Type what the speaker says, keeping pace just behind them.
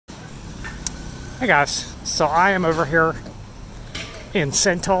Hey guys, so I am over here in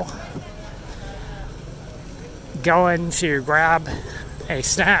Sentul going to grab a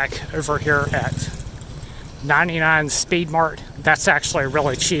snack over here at 99 Speed Mart. That's actually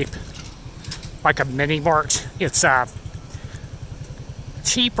really cheap, like a mini mart. It's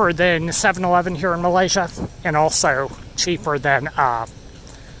cheaper than 7-Eleven here in Malaysia, and also cheaper than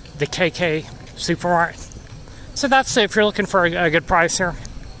the KK supermarket. So that's if you're looking for a good price here.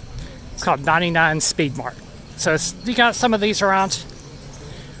 It's called 99 Speed Mart. So you got some of these around.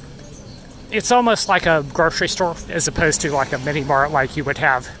 It's almost like a grocery store as opposed to like a mini mart like you would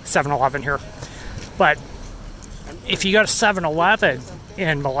have 7-Eleven here. But if you go to 7-Eleven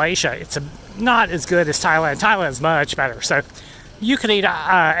in Malaysia, it's not as good as Thailand. Thailand's much better. So you could eat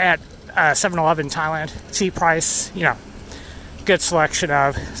at 7-Eleven Thailand, cheap price, you know, good selection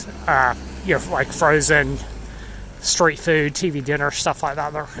of, you know, like frozen street food, TV dinner, stuff like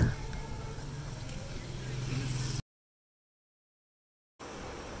that there.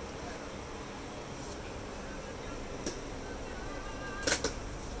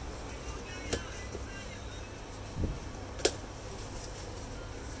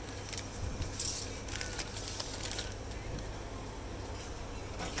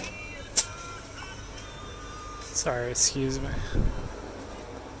 Sorry, excuse me.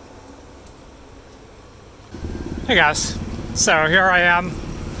 Hey guys, so here I am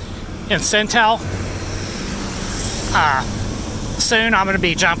in Sentul. Soon I'm going to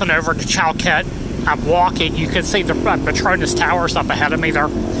be jumping over to Chow. I'm walking. You can see the Petronas Towers up ahead of me there.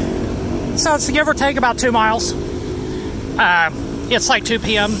 So it's give or take about 2 miles. It's like 2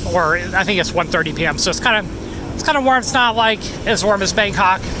 p.m. or I think it's 1:30 p.m. So it's kind of warm. It's not like as warm as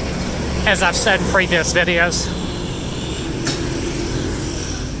Bangkok, as I've said in previous videos.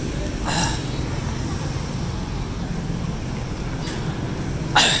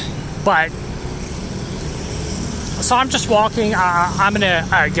 But so I'm just walking. I'm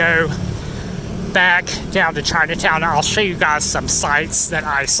gonna go back down to Chinatown. I'll show you guys some sights that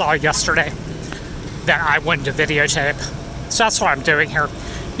I saw yesterday that I wanted to videotape. So that's what I'm doing here.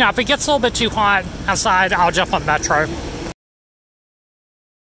 Now, if it gets a little bit too hot outside, I'll jump on the metro.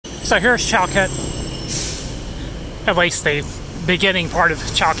 So here's Chow. At least the beginning part of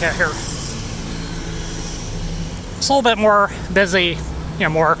Chow here. It's a little bit more busy, you know,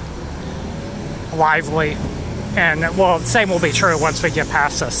 more lively, and well, the same will be true once we get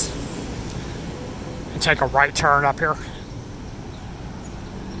past this and take a right turn up here.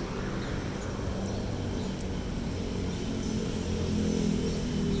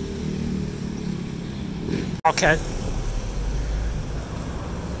 Okay,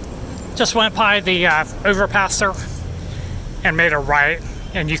 just went by the overpass there and made a right,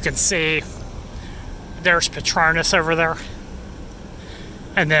 and you can see there's Petronas over there.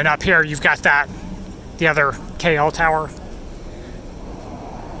 And then up here, you've got the other KL tower.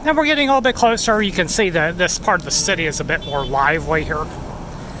 Then we're getting a little bit closer. You can see that this part of the city is a bit more lively here,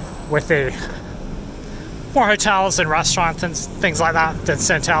 with the more hotels and restaurants and things like that than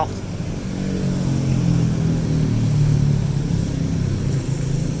Sentul.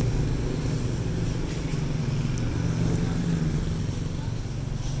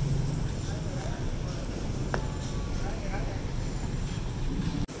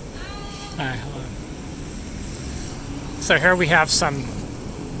 So here we have some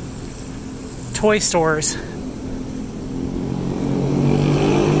toy stores.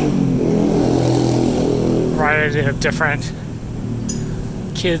 Variety of different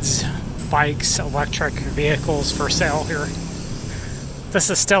kids' bikes, electric vehicles for sale here. This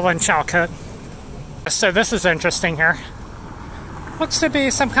is still in Chow. So this is interesting here. Looks to be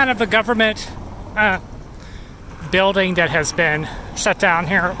some kind of a government building that has been shut down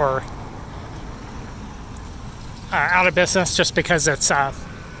here, or out of business just because it's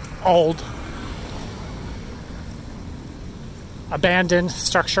old, abandoned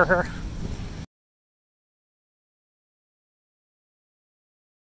structure here.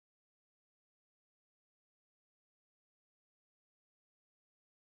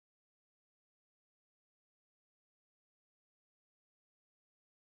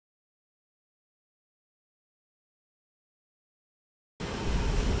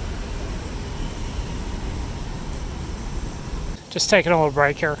 Just taking a little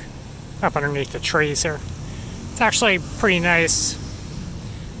break here, up underneath the trees here. It's actually pretty nice,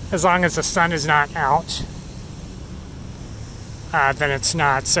 as long as the sun is not out. Then it's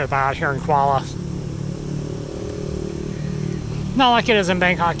not so bad here in Kuala. Not like it is in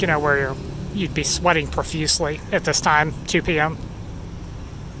Bangkok, you know, where you'd be sweating profusely at this time, 2 p.m. Here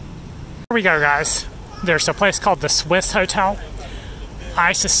we go, guys. There's a place called the Swiss Hotel.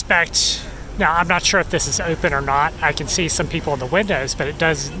 I suspect, Now, I'm not sure if this is open or not. I can see some people in the windows, but it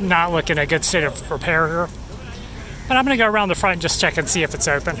does not look in a good state of repair here. But I'm going to go around the front and just check and see if it's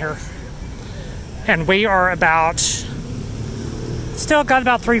open here. And we are about, still got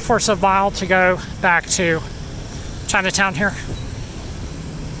about 3/4 of a mile to go back to Chinatown here.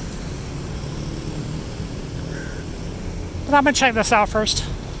 But I'm going to check this out first.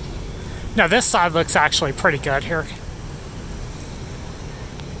 Now, this side looks actually pretty good here.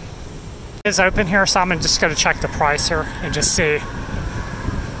 It is open here, so I'm just going to check the price here and just see.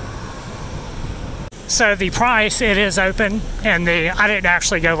 So the price, it is open, and I didn't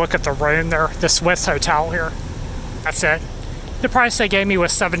actually go look at the room there, the Swiss hotel here. That's it. The price they gave me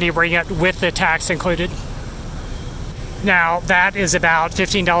was 70 ringgit with the tax included. Now, that is about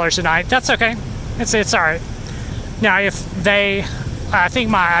 $15 a night. That's okay. It's all right. Now, I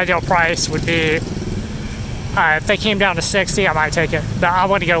think my ideal price would be, if they came down to 60, I might take it. But I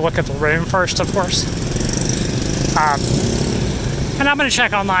want to go look at the room first, of course. And I'm going to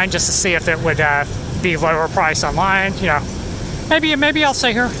check online just to see if it would be lower price online. You know, maybe I'll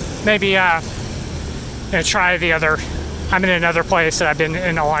stay here. Maybe try the other. I'm in another place that I've been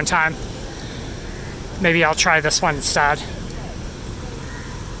in a long time. Maybe I'll try this one instead.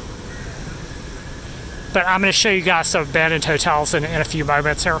 But I'm going to show you guys some abandoned hotels in a few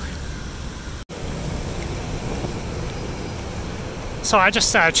moments here. So I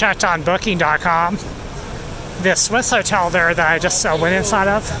just checked on booking.com. This Swiss hotel there that I just went inside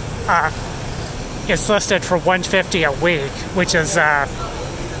of, it's listed for $150 a week, which is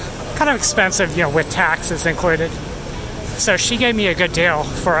kind of expensive, you know, with taxes included. So she gave me a good deal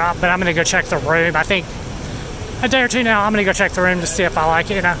for it, but I'm going to go check the room. I think a day or two now, I'm going to go check the room to see if I like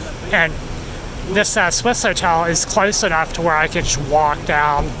it, you know. And this Swiss hotel is close enough to where I can just walk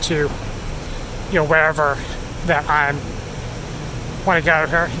down to, you know, wherever that I want to go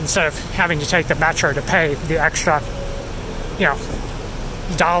here, instead of having to take the metro to pay the extra, you know,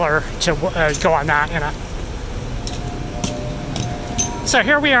 dollar to go on that, you know. So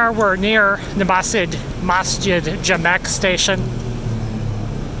here we are, we're near the Masjid Jamek station,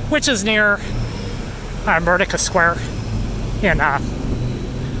 which is near Merdeka Square in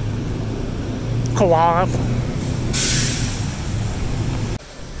Kuala.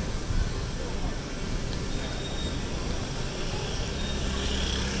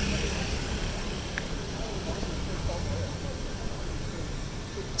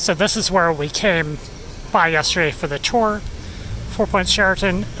 So this is where we came by yesterday for the tour. 4 Points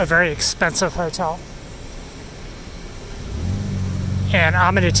Sheraton, a very expensive hotel. And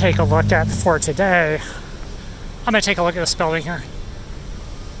I'm going to take a look at, for today, I'm going to take a look at this building here.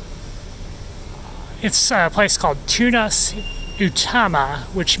 It's a place called Tunas Utama,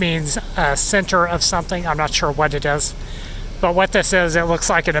 which means a center of something. I'm not sure what it is. But what this is, it looks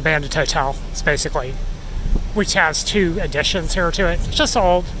like an abandoned hotel. It's basically, which has 2 additions here to it. It's just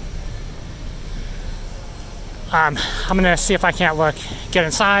old. I'm going to see if I can't get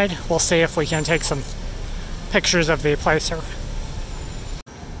inside. We'll see if we can take some pictures of the place here.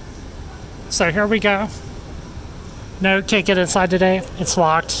 So here we go. No, can't get inside today. It's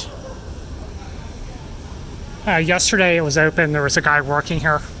locked. Yesterday it was open. There was a guy working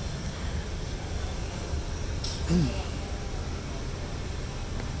here.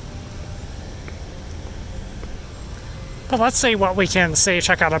 But let's see what we can see,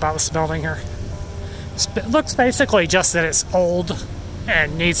 check out about this building here. It looks basically just that it's old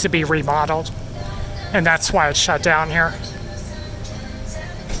and needs to be remodeled. And that's why it's shut down here.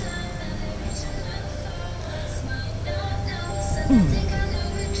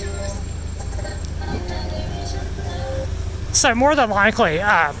 So more than likely,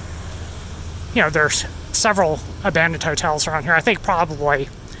 you know, there's several abandoned hotels around here. I think probably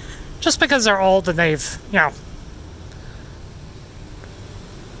just because they're old and they've, you know,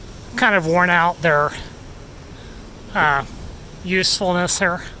 kind of worn out their usefulness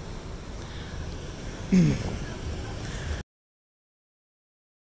here.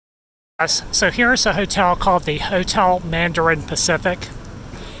 So here's a hotel called the Hotel Mandarin Pacific,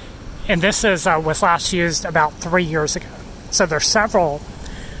 and this is was last used about 3 years ago. So there's several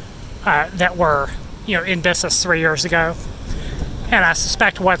that were, you know, in business 3 years ago, and I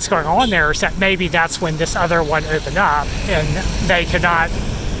suspect what's going on there is that maybe that's when this other one opened up and they could not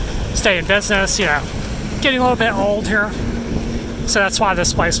stay in business, you know, getting a little bit old here. So that's why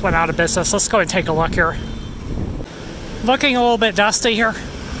this place went out of business. Let's go and take a look here. Looking a little bit dusty here.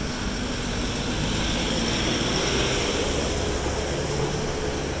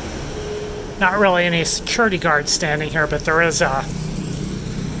 Not really any security guards standing here, but there is a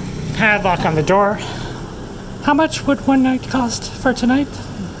padlock on the door. How much would one night cost for tonight?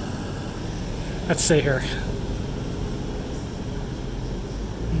 Let's see here.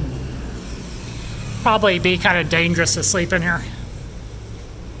 Probably be kind of dangerous to sleep in here.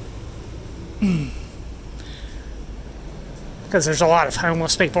 Because there's a lot of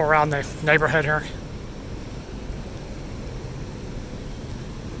homeless people around the neighborhood here.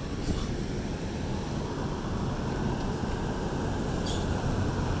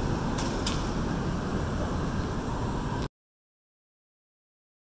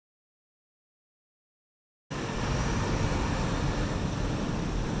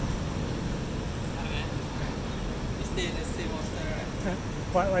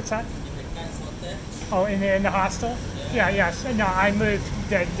 What's that? Oh, in the hostel? Yeah, yes. No, I moved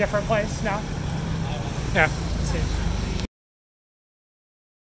to a different place now. Yeah. Let's see.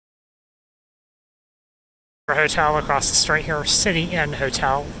 Our hotel across the street here, City Inn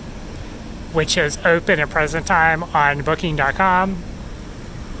Hotel, which is open at present time on Booking.com.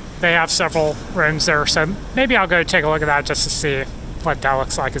 They have several rooms there, so maybe I'll go take a look at that just to see what that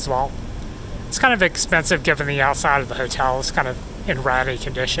looks like as well. It's kind of expensive given the outside of the hotel is kind of in ratty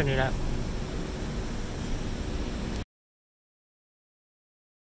condition, you know.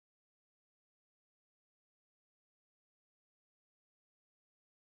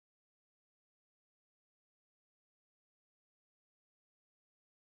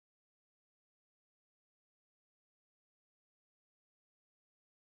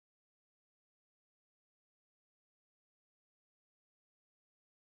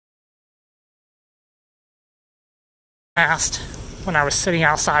 Asked when I was sitting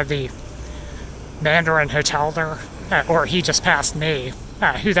outside the Mandarin Hotel there, or he just passed me,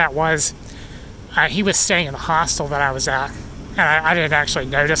 who that was. He was staying in the hostel that I was at, and I didn't actually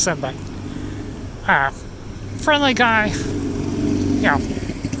notice him, but friendly guy, you know.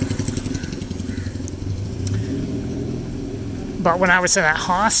 But when I was in that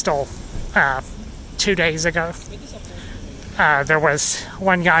hostel 2 days ago, there was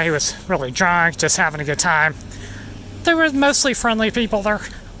one guy who was really drunk, just having a good time. There were mostly friendly people there.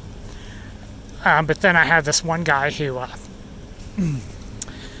 But then I had this one guy who,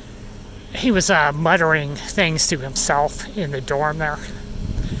 he was muttering things to himself in the dorm there.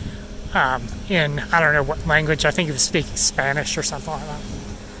 In, I don't know what language, I think he was speaking Spanish or something like that.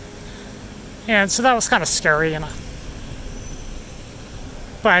 And so that was kind of scary, you know.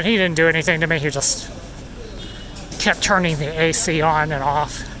 But he didn't do anything to me, he just kept turning the AC on and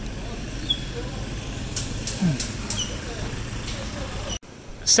off.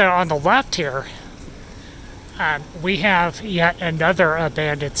 So on the left here, we have yet another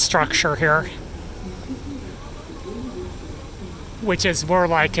abandoned structure here, which is more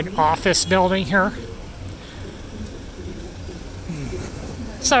like an office building here.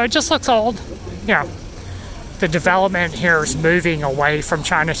 So it just looks old. You know, the development here is moving away from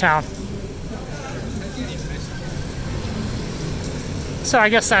Chinatown. So I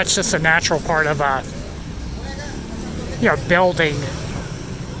guess that's just a natural part of you know, building.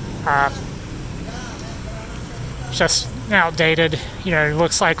 Just outdated, you know, it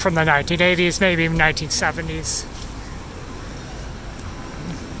looks like from the 1980s, maybe even 1970s.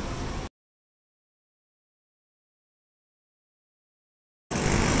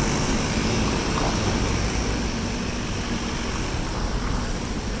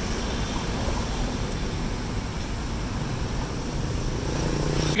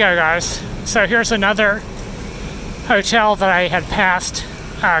 There you go, guys. So here's another hotel that I had passed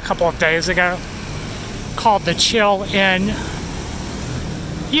a couple of days ago, called the Chill Inn.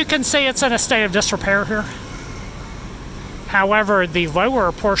 You can see it's in a state of disrepair here. However, the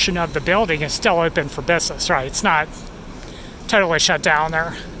lower portion of the building is still open for business, right? It's not totally shut down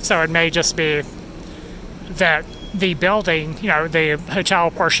there. So it may just be that the building, you know, the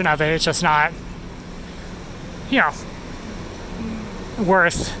hotel portion of it is just not, you know,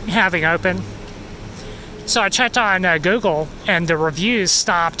 worth having open. So I checked on Google, and the reviews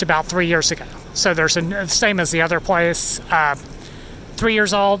stopped about 3 years ago. So there's the same as the other place, 3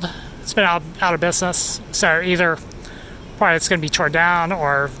 years old. It's been out of business. So either probably it's going to be torn down,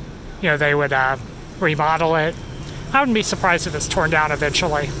 or you know, they would remodel it. I wouldn't be surprised if it's torn down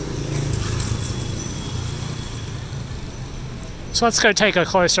eventually. So let's go take a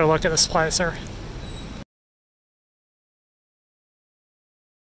closer look at this place here.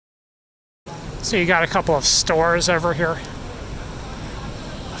 So you got a couple of stores over here.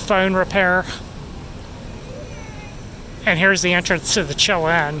 Phone repair. And here's the entrance to the Chill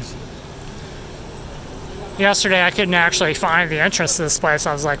Inn. Yesterday I couldn't actually find the entrance to this place.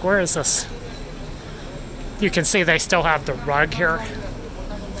 I was like, where is this? You can see they still have the rug here.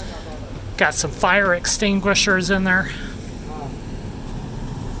 Got some fire extinguishers in there.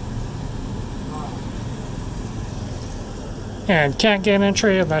 And can't gain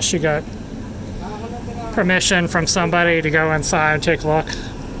entry unless you got permission from somebody to go inside and take a look.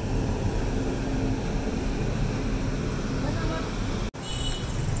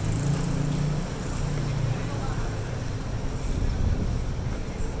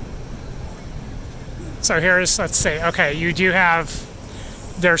 So here's, let's see, okay, you do have,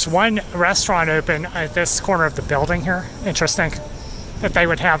 there's one restaurant open at this corner of the building here. Interesting that they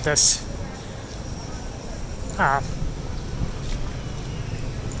would have this.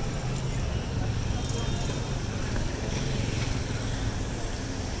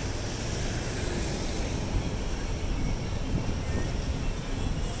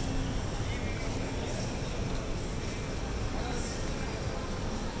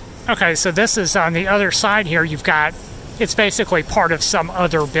 Okay, so this is on the other side here. You've got, it's basically part of some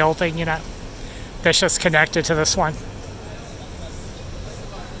other building, you know, that's just connected to this one.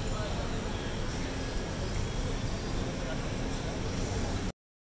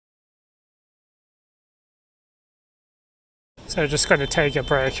 So just going to take a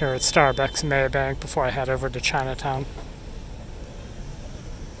break here at Starbucks and Maybank before I head over to Chinatown.